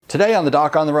Today on the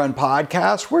Doc on the Run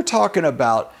podcast, we're talking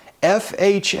about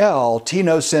FHL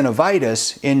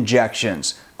Tenosynovitis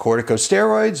injections,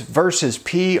 corticosteroids versus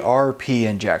PRP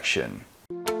injection.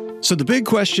 So the big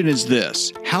question is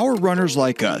this: how are runners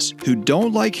like us, who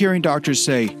don't like hearing doctors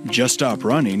say, just stop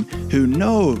running, who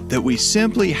know that we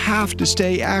simply have to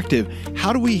stay active,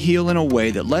 how do we heal in a way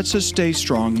that lets us stay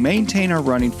strong, maintain our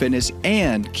running fitness,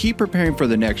 and keep preparing for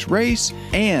the next race,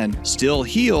 and still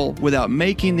heal without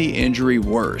making the injury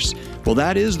worse? Well,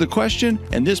 that is the question,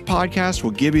 and this podcast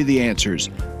will give you the answers.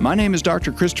 My name is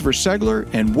Dr. Christopher Segler,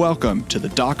 and welcome to the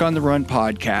Doc on the Run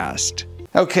podcast.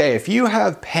 Okay, if you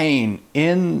have pain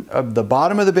in the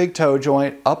bottom of the big toe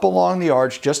joint, up along the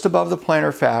arch, just above the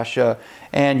plantar fascia,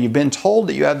 and you've been told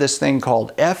that you have this thing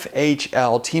called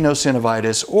FHL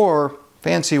tenosynovitis, or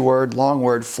fancy word, long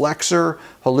word, flexor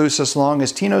hallucis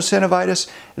longus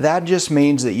tenosynovitis, that just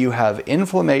means that you have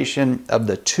inflammation of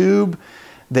the tube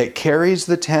that carries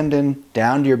the tendon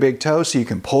down to your big toe so you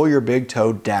can pull your big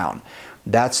toe down.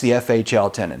 That's the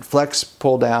FHL tendon. Flex,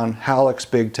 pull down,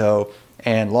 hallux, big toe,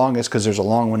 and longus because there's a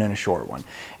long one and a short one.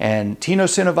 And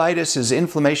tenosynovitis is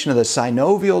inflammation of the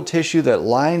synovial tissue that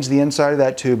lines the inside of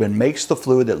that tube and makes the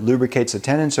fluid that lubricates the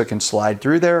tendon so it can slide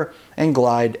through there and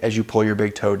glide as you pull your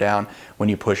big toe down when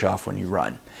you push off when you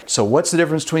run. So what's the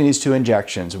difference between these two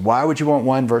injections? Why would you want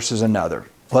one versus another?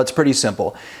 Well, it's pretty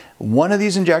simple. One of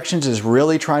these injections is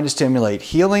really trying to stimulate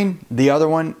healing. The other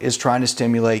one is trying to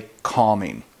stimulate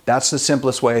calming. That's the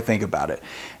simplest way I think about it.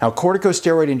 Now,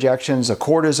 corticosteroid injections, a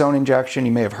cortisone injection,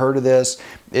 you may have heard of this.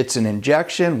 It's an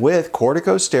injection with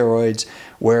corticosteroids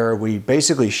where we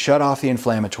basically shut off the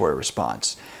inflammatory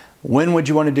response. When would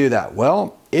you want to do that?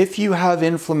 Well, if you have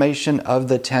inflammation of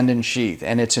the tendon sheath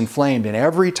and it's inflamed, and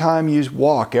every time you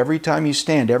walk, every time you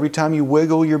stand, every time you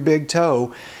wiggle your big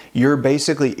toe, you're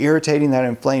basically irritating that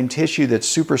inflamed tissue that's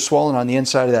super swollen on the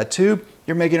inside of that tube,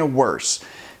 you're making it worse.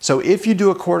 So if you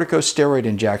do a corticosteroid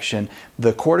injection,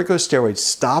 the corticosteroids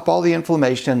stop all the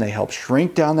inflammation, they help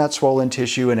shrink down that swollen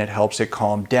tissue, and it helps it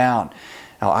calm down.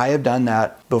 Now, I have done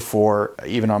that before,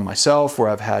 even on myself, where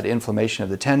I've had inflammation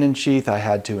of the tendon sheath. I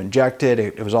had to inject it.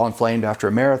 It was all inflamed after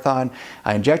a marathon.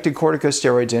 I injected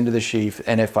corticosteroids into the sheath,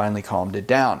 and it finally calmed it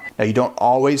down. Now, you don't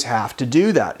always have to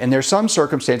do that, and there's some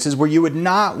circumstances where you would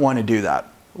not want to do that.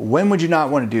 When would you not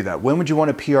want to do that? When would you want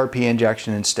a PRP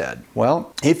injection instead?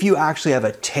 Well, if you actually have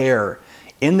a tear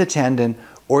in the tendon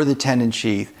or the tendon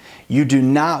sheath, you do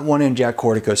not want to inject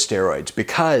corticosteroids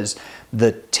because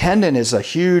the tendon is a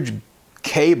huge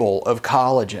cable of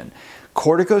collagen.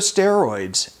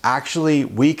 Corticosteroids actually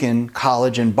weaken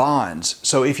collagen bonds.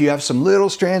 So if you have some little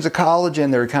strands of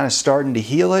collagen that are kind of starting to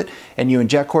heal it and you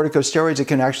inject corticosteroids, it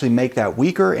can actually make that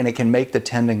weaker and it can make the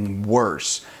tendon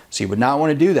worse. So you would not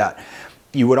want to do that.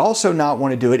 You would also not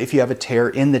want to do it if you have a tear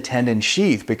in the tendon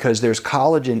sheath because there's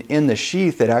collagen in the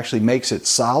sheath that actually makes it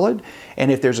solid.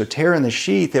 And if there's a tear in the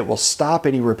sheath, it will stop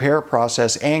any repair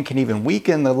process and can even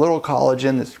weaken the little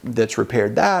collagen that's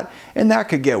repaired that, and that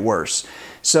could get worse.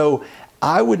 So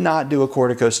I would not do a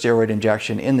corticosteroid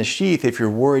injection in the sheath if you're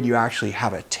worried you actually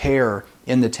have a tear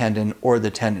in the tendon or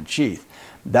the tendon sheath.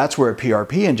 That's where a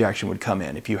PRP injection would come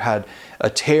in. If you had a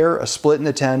tear, a split in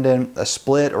the tendon, a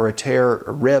split or a tear,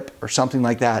 a rip or something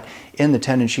like that in the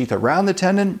tendon sheath around the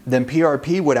tendon, then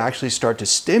PRP would actually start to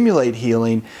stimulate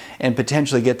healing and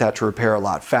potentially get that to repair a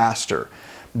lot faster.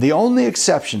 The only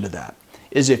exception to that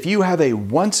is if you have a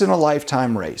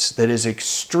once-in-a-lifetime race that is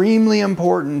extremely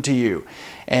important to you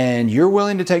and you're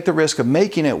willing to take the risk of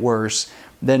making it worse,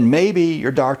 then maybe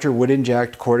your doctor would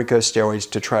inject corticosteroids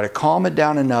to try to calm it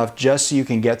down enough just so you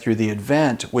can get through the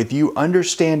event with you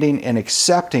understanding and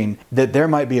accepting that there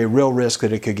might be a real risk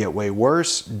that it could get way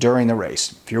worse during the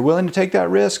race. If you're willing to take that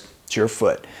risk, it's your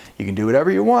foot. You can do whatever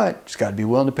you want, just got to be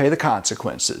willing to pay the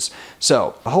consequences.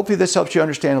 So hopefully this helps you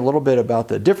understand a little bit about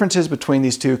the differences between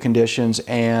these two conditions.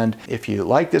 And if you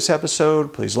like this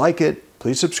episode, please like it,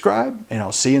 please subscribe, and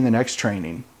I'll see you in the next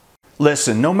training.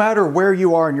 Listen, no matter where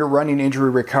you are in your running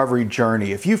injury recovery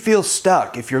journey, if you feel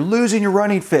stuck, if you're losing your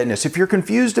running fitness, if you're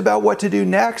confused about what to do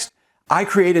next, I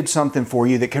created something for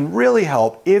you that can really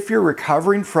help if you're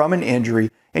recovering from an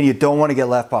injury and you don't want to get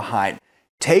left behind.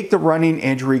 Take the running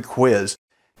injury quiz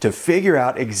to figure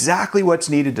out exactly what's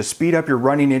needed to speed up your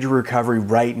running injury recovery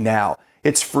right now.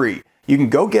 It's free. You can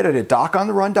go get it at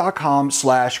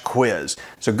docontherun.com/quiz.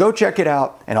 So go check it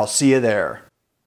out and I'll see you there.